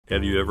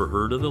Have you ever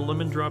heard of The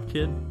Lemon Drop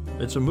Kid?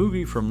 It's a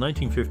movie from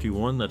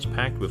 1951 that's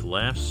packed with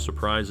laughs,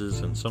 surprises,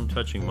 and some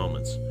touching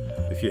moments.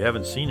 If you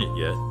haven't seen it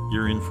yet,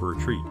 you're in for a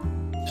treat.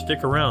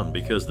 Stick around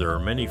because there are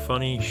many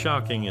funny,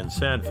 shocking, and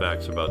sad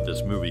facts about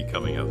this movie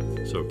coming up,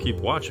 so keep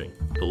watching.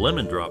 The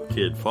Lemon Drop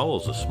Kid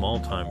follows a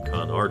small-time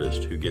con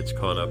artist who gets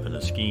caught up in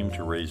a scheme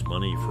to raise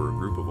money for a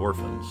group of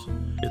orphans.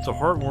 It's a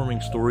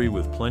heartwarming story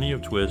with plenty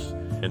of twists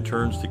and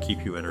turns to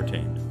keep you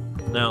entertained.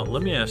 Now,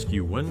 let me ask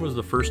you, when was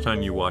the first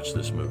time you watched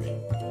this movie?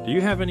 Do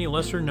you have any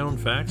lesser-known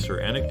facts or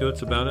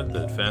anecdotes about it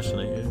that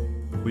fascinate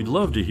you? We'd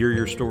love to hear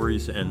your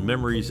stories and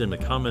memories in the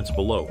comments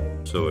below.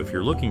 So if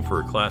you're looking for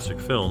a classic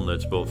film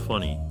that's both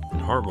funny and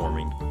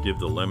heartwarming, give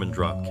The Lemon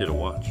Drop Kid a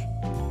watch.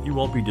 You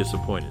won't be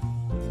disappointed.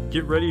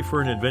 Get ready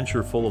for an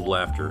adventure full of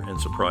laughter and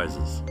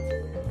surprises.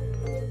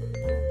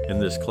 In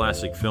this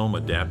classic film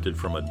adapted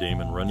from a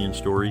Damon Runyon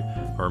story,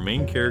 our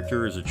main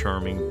character is a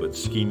charming but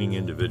scheming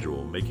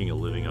individual making a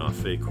living off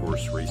fake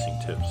horse racing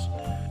tips.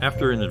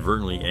 After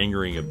inadvertently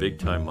angering a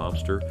big-time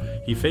mobster,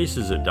 he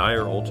faces a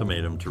dire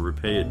ultimatum to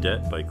repay a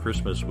debt by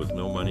Christmas with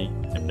no money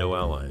and no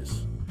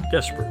allies.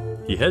 Desperate,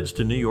 he heads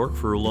to New York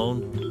for a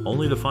loan,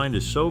 only to find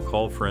his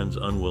so-called friends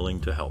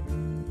unwilling to help.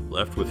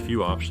 Left with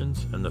few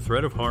options and the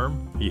threat of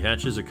harm, he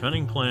hatches a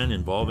cunning plan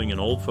involving an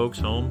old folks'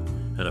 home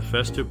and a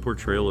festive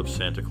portrayal of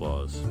Santa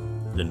Claus.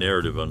 The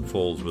narrative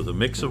unfolds with a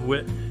mix of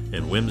wit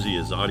and whimsy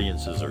as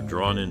audiences are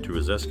drawn into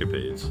his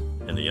escapades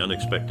and the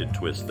unexpected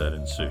twists that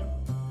ensue.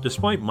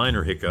 Despite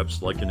minor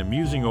hiccups like an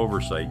amusing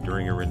oversight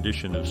during a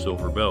rendition of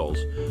Silver Bells,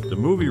 the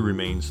movie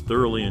remains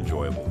thoroughly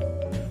enjoyable.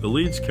 The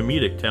lead's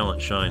comedic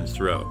talent shines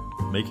throughout,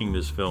 making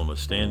this film a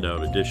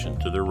standout addition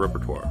to their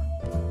repertoire.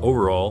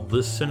 Overall,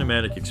 this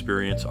cinematic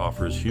experience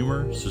offers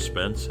humor,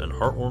 suspense, and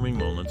heartwarming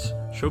moments,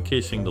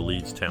 showcasing the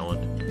lead's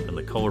talent and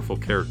the colorful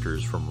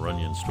characters from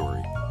Runyon's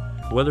story.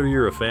 Whether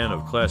you're a fan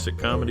of classic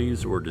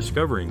comedies or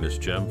discovering this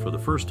gem for the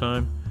first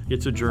time,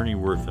 it's a journey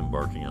worth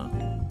embarking on.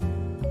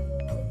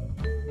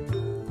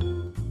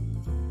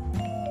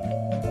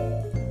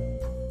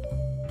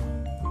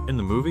 In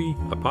the movie,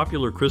 a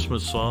popular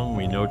Christmas song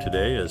we know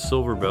today as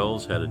Silver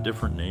Bells had a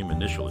different name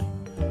initially.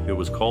 It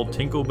was called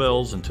Tinkle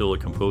Bells until a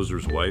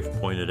composer's wife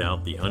pointed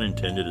out the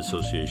unintended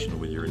association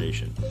with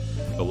urination.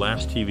 The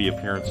last TV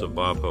appearance of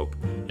Bob Hope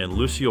and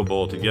Lucille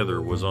Ball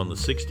together was on the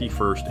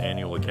 61st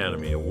Annual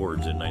Academy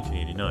Awards in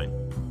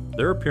 1989.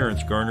 Their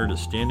appearance garnered a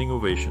standing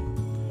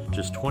ovation.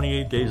 Just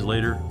 28 days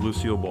later,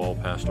 Lucille Ball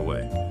passed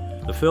away.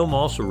 The film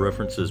also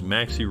references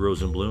Maxie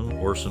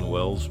Rosenblum, Orson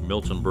Welles,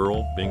 Milton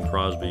Berle, Bing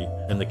Crosby,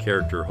 and the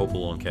character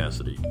Hopalong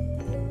Cassidy.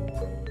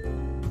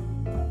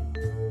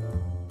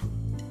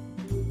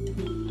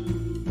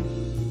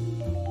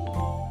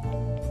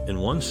 In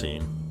one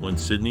scene, when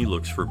Sidney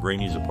looks for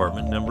Brainey's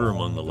apartment number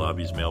among the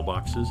lobby's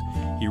mailboxes,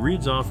 he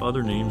reads off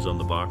other names on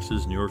the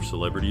boxes, New York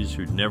celebrities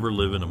who'd never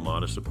live in a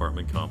modest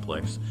apartment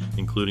complex,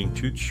 including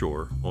Toots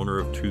Shor, owner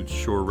of Toots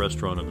Shor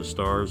Restaurant of the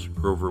Stars,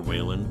 Grover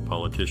Whalen,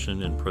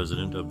 politician and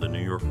president of the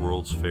New York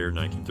World's Fair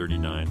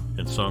 1939,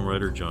 and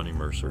songwriter Johnny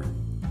Mercer.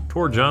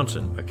 Tor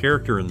Johnson, a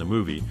character in the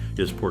movie,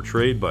 is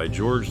portrayed by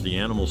George the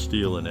Animal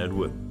Steele and Ed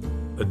Wood.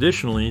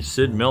 Additionally,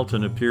 Sid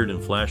Melton appeared in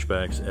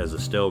flashbacks as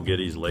Estelle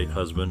Getty's late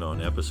husband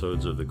on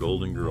episodes of The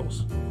Golden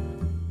Girls.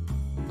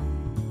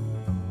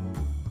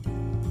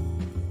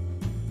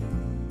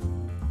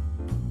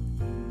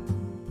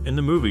 In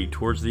the movie,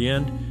 towards the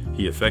end,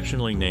 he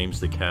affectionately names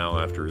the cow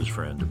after his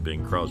friend,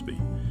 Bing Crosby.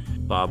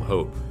 Bob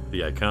Hope,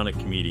 the iconic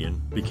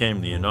comedian,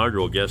 became the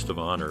inaugural guest of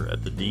honor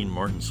at the Dean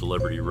Martin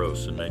Celebrity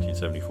Roast in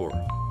 1974.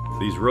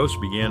 These roasts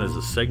began as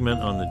a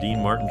segment on The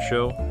Dean Martin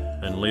Show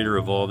and later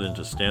evolved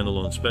into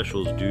standalone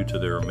specials due to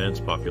their immense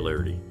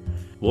popularity.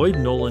 Lloyd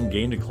Nolan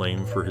gained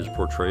acclaim for his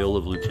portrayal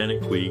of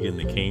Lieutenant Queeg in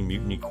the Caine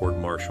Mutiny Court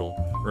Martial,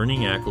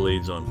 earning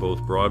accolades on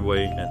both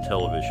Broadway and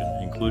television,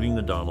 including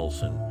the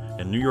Donaldson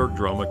and New York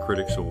Drama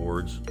Critics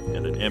Awards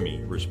and an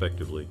Emmy,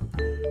 respectively.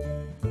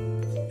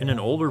 In an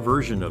older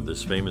version of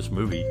this famous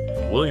movie,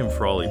 William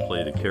Frawley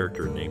played a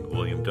character named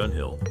William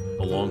Dunhill,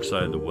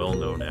 alongside the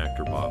well-known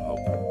actor Bob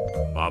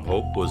Hope. Bob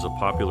Hope was a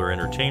popular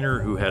entertainer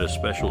who had a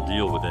special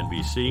deal with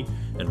NBC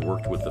and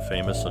worked with the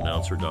famous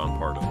announcer Don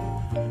Pardo.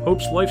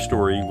 Hope's life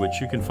story, which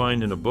you can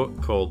find in a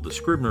book called The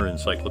Scribner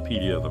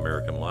Encyclopedia of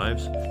American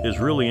Lives, is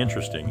really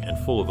interesting and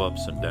full of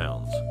ups and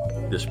downs.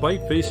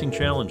 Despite facing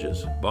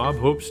challenges, Bob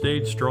Hope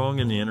stayed strong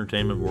in the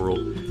entertainment world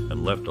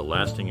and left a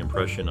lasting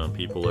impression on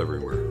people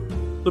everywhere.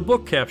 The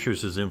book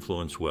captures his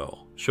influence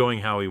well, showing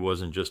how he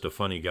wasn't just a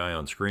funny guy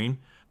on screen,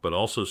 but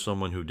also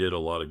someone who did a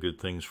lot of good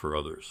things for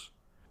others.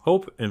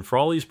 Hope and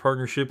Frawley's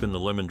partnership in The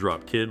Lemon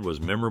Drop Kid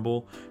was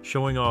memorable,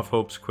 showing off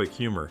Hope's quick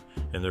humor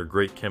and their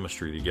great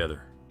chemistry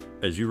together.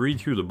 As you read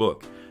through the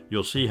book,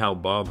 you'll see how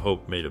Bob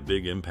Hope made a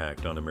big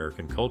impact on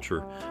American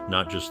culture,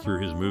 not just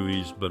through his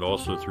movies, but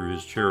also through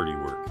his charity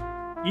work.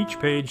 Each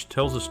page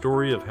tells a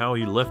story of how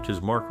he left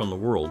his mark on the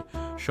world,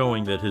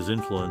 showing that his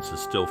influence is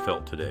still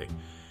felt today.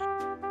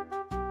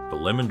 The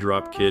Lemon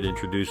Drop Kid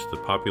introduced the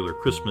popular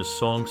Christmas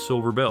song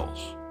Silver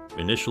Bells.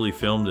 Initially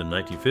filmed in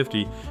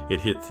 1950, it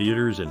hit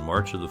theaters in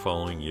March of the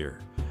following year.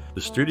 The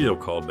studio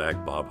called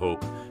back Bob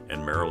Hope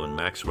and Marilyn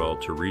Maxwell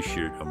to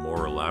reshoot a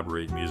more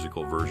elaborate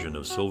musical version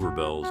of Silver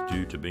Bells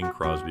due to Bing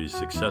Crosby's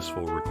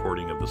successful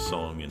recording of the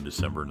song in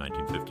December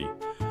 1950.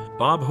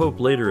 Bob Hope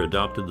later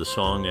adopted the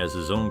song as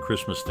his own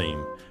Christmas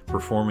theme,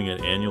 performing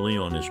it annually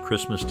on his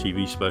Christmas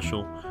TV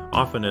special,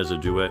 often as a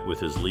duet with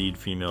his lead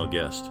female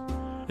guest.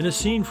 In a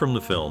scene from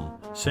the film,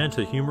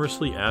 Santa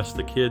humorously asked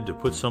the kid to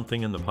put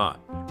something in the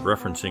pot,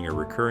 referencing a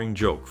recurring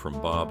joke from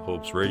Bob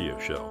Hope's radio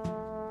show.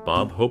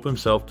 Bob Hope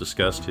himself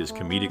discussed his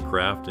comedic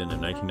craft in a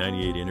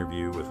 1998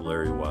 interview with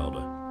Larry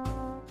Wilder.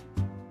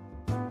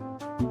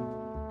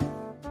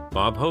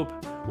 Bob Hope,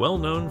 well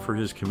known for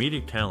his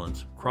comedic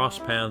talents,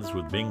 crossed paths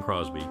with Bing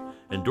Crosby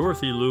and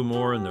Dorothy Lou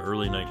Moore in the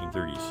early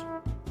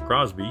 1930s.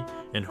 Crosby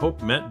and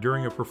Hope met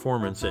during a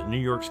performance at New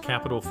York's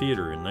Capitol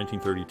Theater in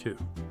 1932.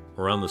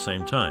 Around the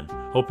same time,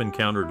 Hope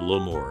encountered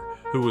Lou Moore,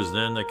 who was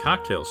then a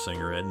cocktail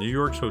singer at New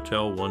York's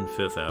Hotel 1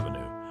 Fifth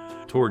Avenue.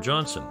 Tor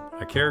Johnson,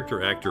 a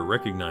character actor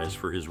recognized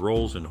for his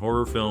roles in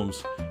horror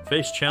films,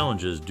 faced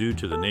challenges due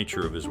to the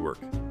nature of his work.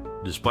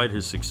 Despite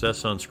his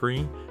success on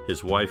screen,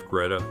 his wife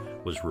Greta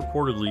was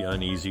reportedly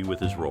uneasy with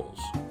his roles.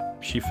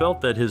 She felt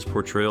that his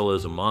portrayal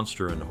as a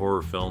monster in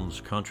horror films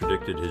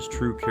contradicted his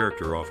true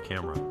character off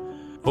camera.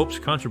 Hope's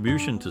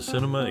contribution to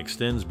cinema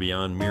extends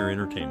beyond mere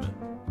entertainment.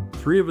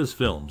 3 of his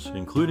films,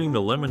 including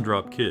The Lemon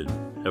Drop Kid,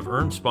 have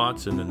earned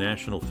spots in the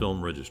National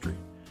Film Registry.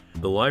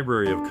 The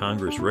Library of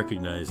Congress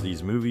recognized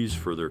these movies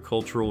for their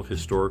cultural,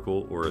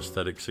 historical, or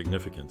aesthetic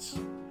significance.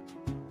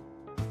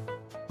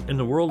 In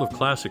the world of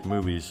classic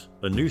movies,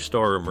 a new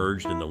star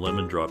emerged in The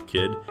Lemon Drop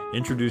Kid,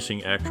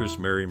 introducing actress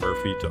Mary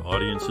Murphy to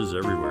audiences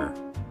everywhere.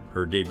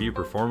 Her debut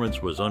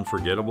performance was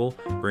unforgettable,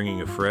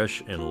 bringing a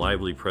fresh and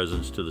lively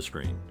presence to the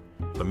screen.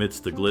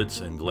 Amidst the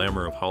glitz and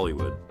glamour of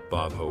Hollywood,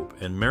 Bob Hope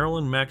and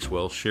Marilyn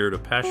Maxwell shared a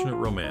passionate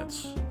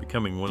romance,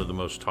 becoming one of the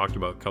most talked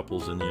about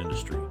couples in the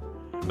industry.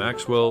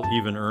 Maxwell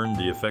even earned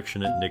the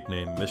affectionate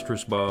nickname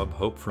Mistress Bob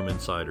Hope from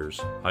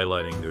insiders,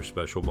 highlighting their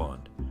special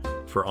bond.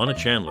 For Anna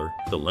Chandler,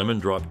 The Lemon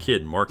Drop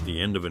Kid marked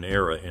the end of an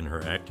era in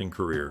her acting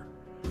career.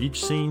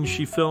 Each scene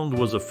she filmed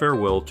was a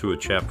farewell to a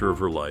chapter of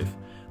her life,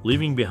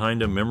 leaving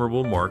behind a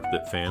memorable mark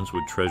that fans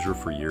would treasure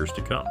for years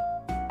to come.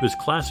 This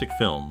classic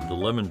film, The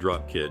Lemon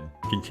Drop Kid,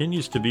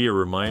 continues to be a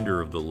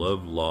reminder of the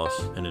love,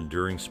 loss, and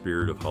enduring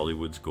spirit of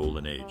Hollywood's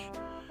golden age.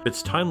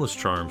 Its timeless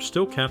charm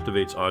still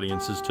captivates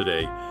audiences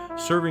today,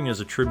 serving as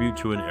a tribute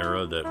to an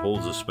era that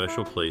holds a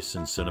special place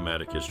in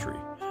cinematic history.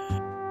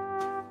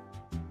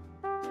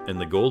 In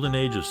the golden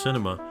age of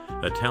cinema,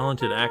 a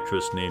talented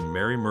actress named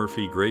Mary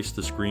Murphy graced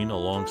the screen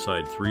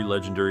alongside 3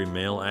 legendary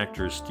male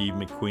actors Steve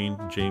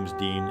McQueen, James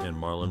Dean, and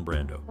Marlon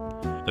Brando.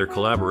 Their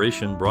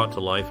collaboration brought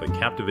to life a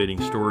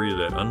captivating story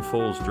that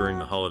unfolds during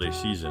the holiday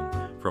season,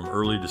 from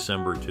early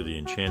December to the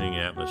enchanting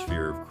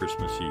atmosphere of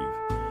Christmas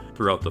Eve.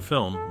 Throughout the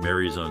film,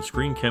 Mary's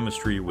on-screen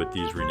chemistry with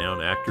these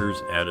renowned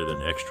actors added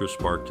an extra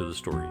spark to the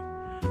story.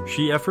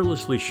 She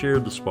effortlessly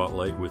shared the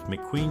spotlight with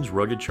McQueen's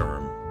rugged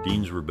charm,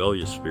 Dean's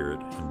rebellious spirit,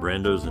 and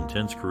Brando's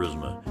intense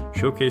charisma,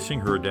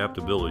 showcasing her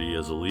adaptability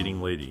as a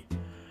leading lady.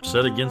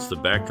 Set against the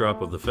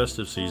backdrop of the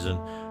festive season,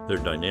 their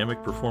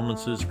dynamic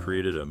performances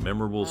created a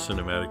memorable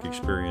cinematic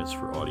experience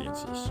for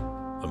audiences.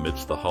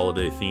 Amidst the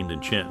holiday-themed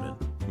enchantment,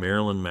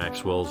 Marilyn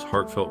Maxwell's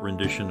heartfelt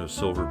rendition of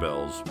Silver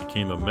Bells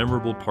became a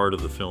memorable part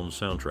of the film's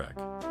soundtrack.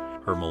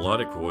 Her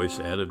melodic voice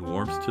added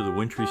warmth to the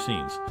wintry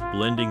scenes,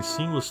 blending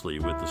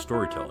seamlessly with the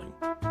storytelling.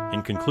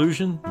 In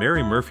conclusion,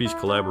 Mary Murphy's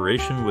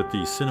collaboration with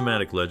these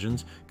cinematic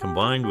legends,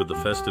 combined with the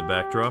festive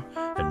backdrop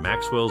and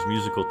Maxwell's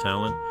musical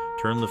talent,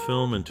 turned the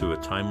film into a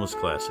timeless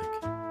classic.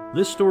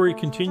 This story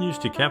continues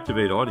to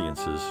captivate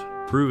audiences,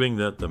 proving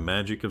that the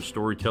magic of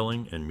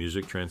storytelling and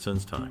music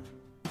transcends time.